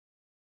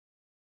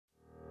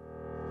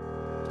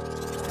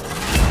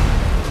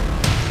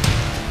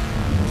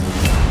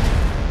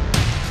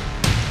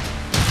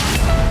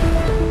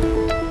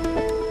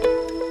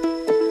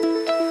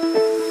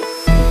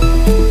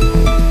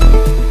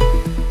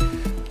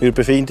We are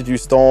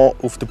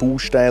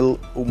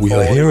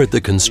here at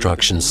the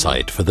construction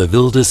site for the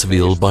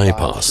Wilderswil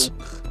bypass.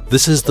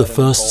 This is the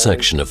first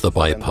section of the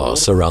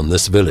bypass around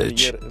this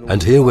village,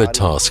 and here we're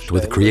tasked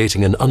with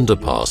creating an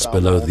underpass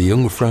below the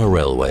Jungfrau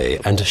Railway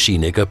and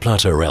Schieniger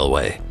Platte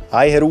Railway.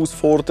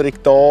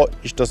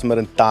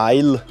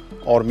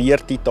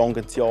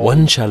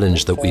 One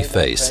challenge that we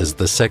face is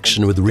the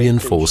section with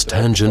reinforced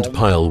tangent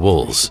pile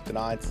walls.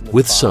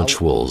 With such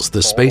walls,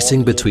 the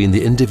spacing between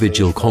the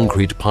individual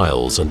concrete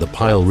piles and the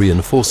pile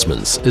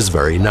reinforcements is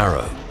very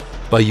narrow.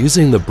 By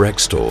using the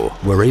Brextor,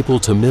 we're able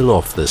to mill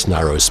off this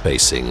narrow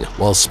spacing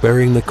while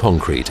sparing the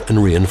concrete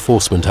and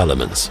reinforcement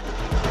elements.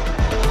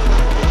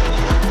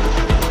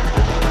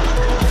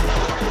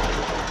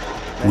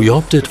 We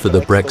opted for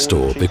the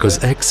Brextor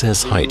because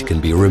excess height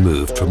can be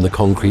removed from the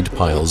concrete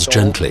piles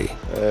gently.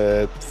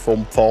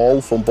 Vom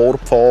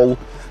Bohrpfahl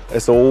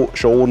so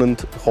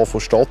schonend kann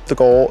vonstatten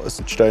gehen. Es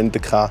entstehen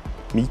keine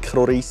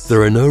Mikrorisse.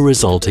 There are no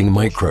resulting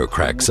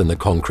microcracks in the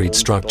concrete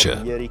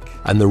structure,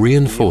 and the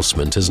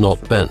reinforcement is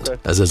not bent,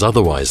 as is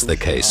otherwise the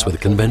case with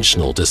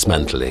conventional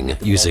dismantling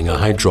using a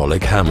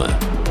hydraulic hammer.